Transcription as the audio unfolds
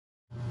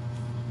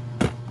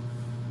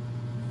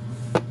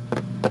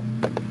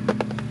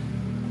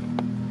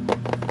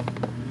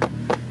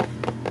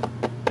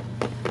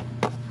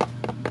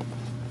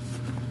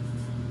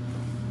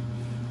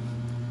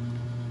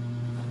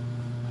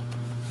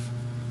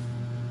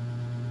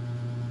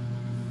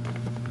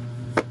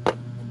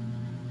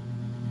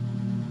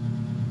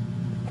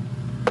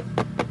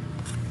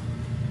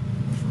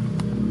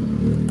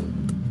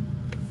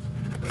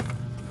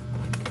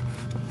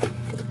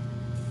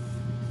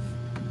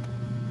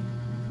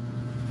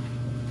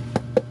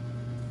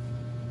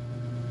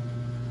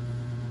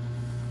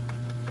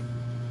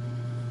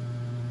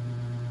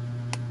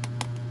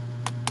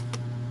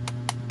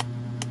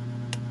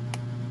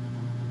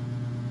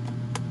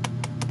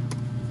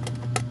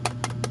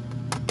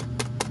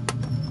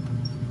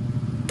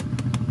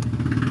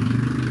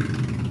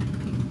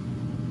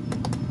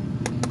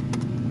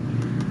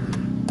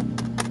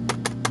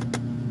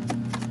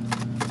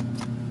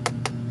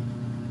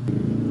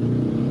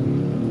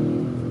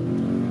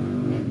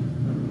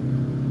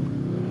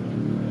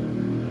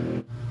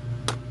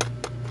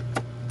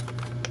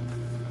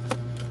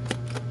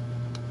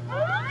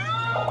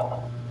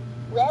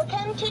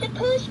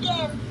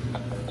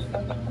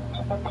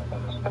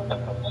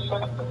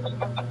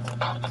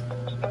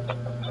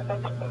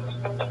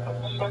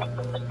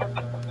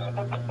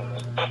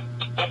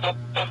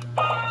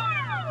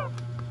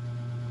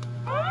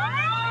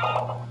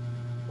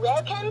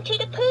Welcome to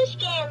the push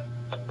game.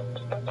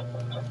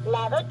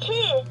 Level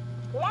 2,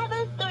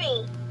 Level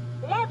 3,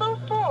 Level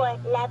 4,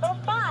 Level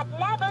 5,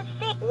 Level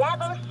 6,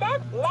 Level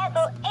 7,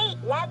 Level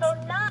 8, Level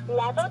 9,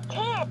 Level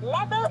 10,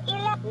 Level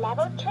 11,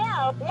 Level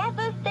 12,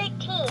 Level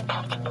 13.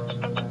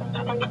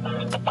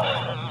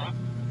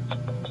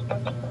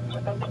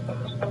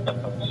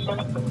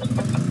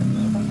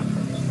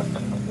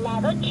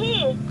 Level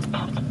 2.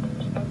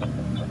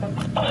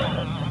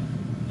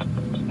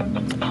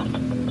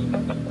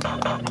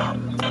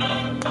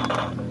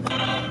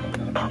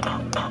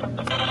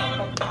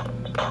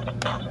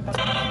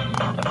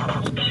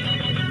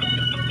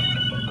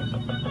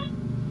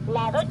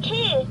 Level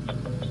 2.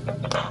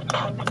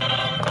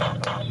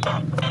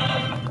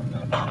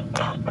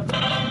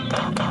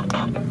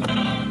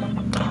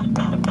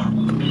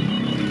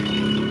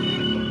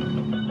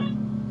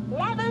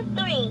 Level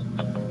 3.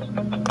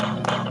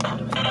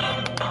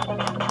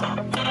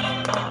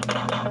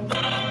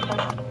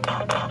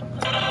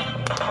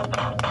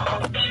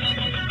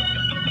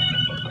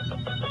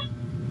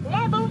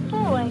 Level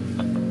 4.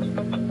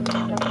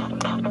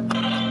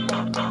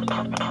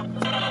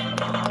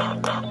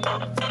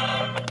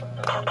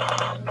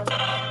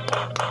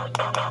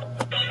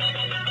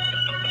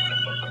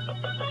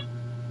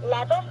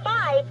 Level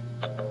 5.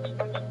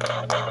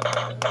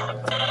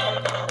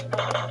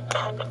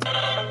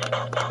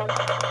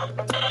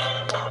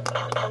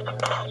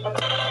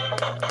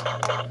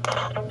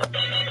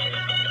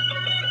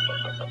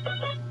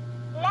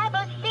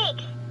 Level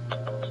 6.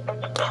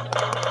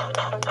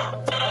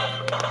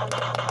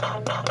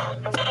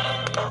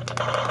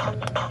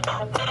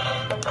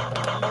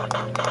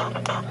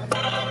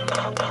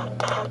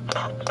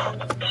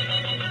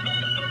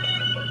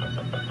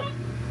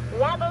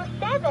 Level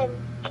 7.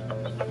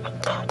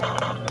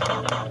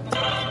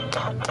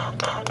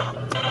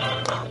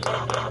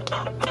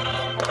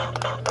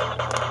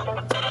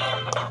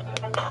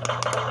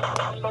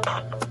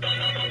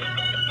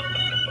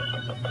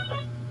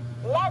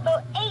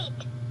 Level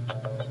 8.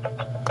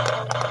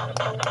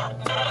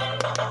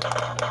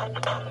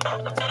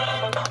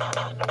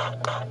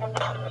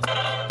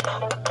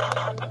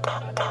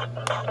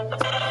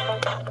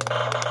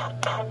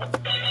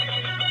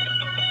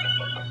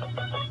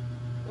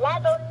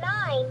 Level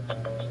 9.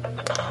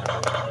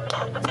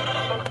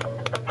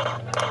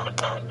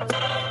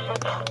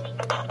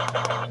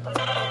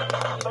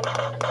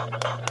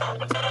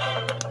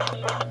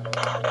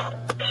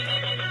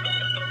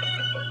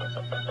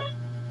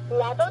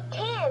 Level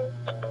 10.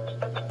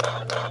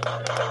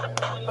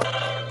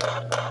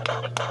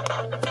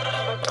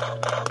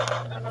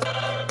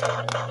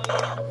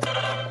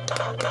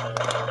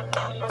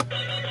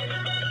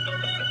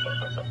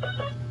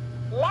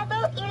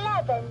 Level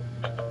 11.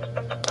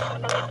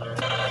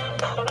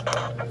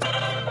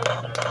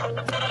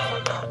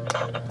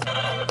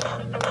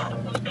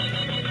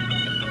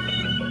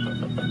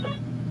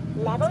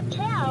 Level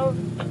 12.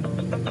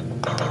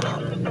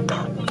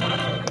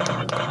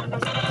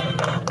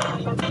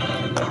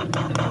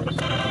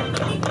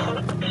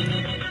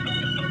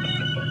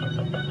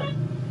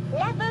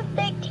 Level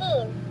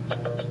 13.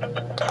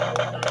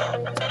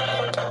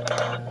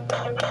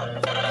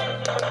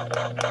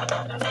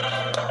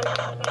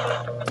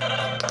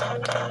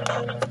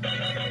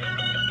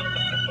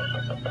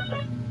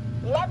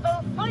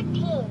 Level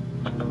 14.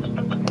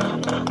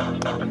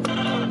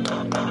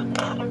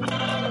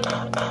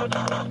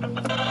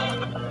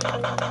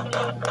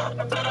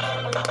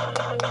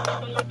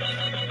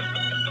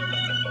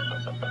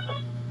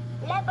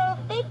 Level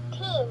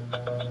 15.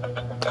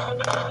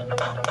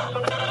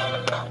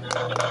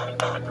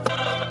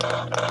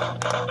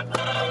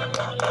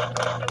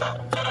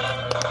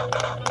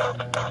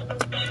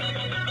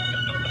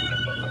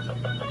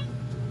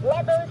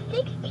 Level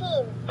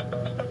 16.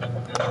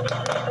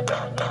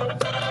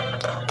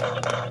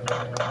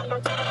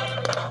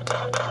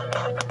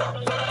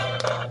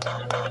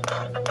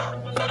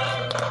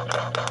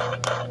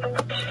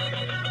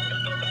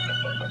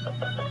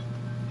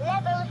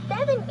 Level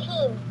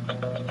 17.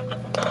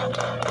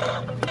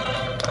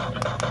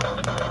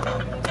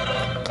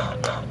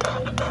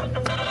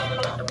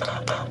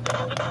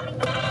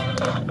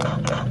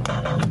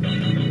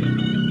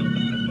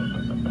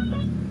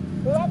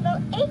 Level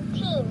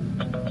 18.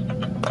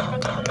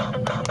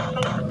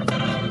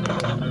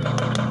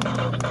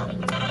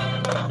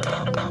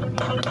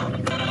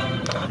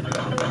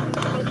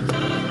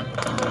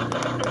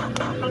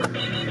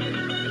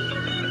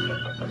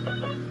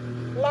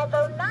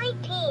 Level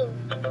 19.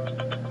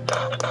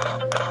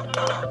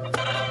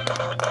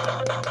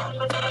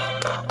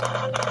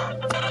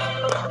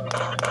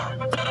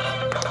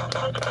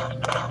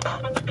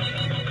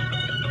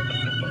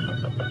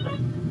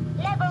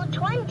 Level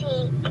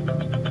 20.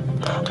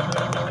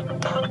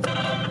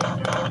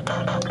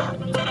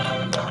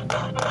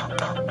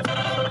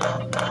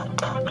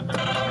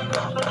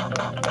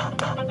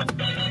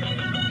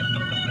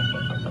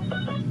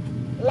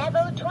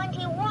 Level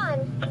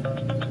 21.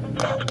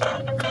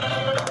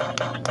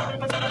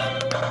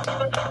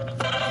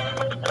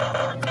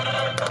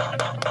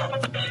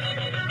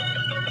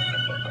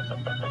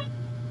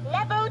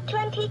 Level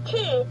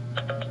 22.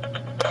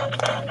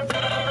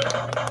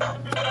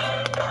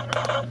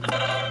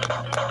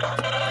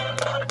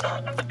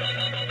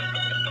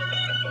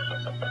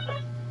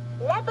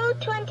 Level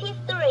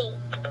 23.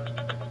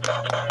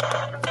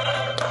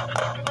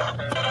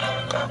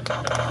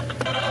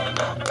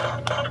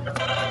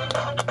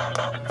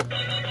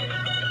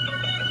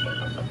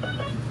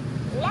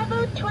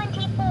 Level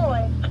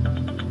 24.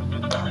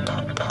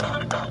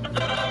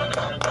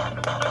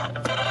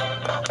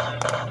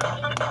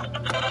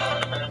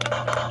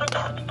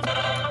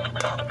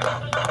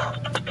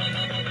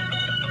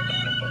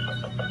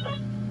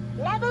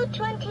 Level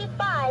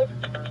 25.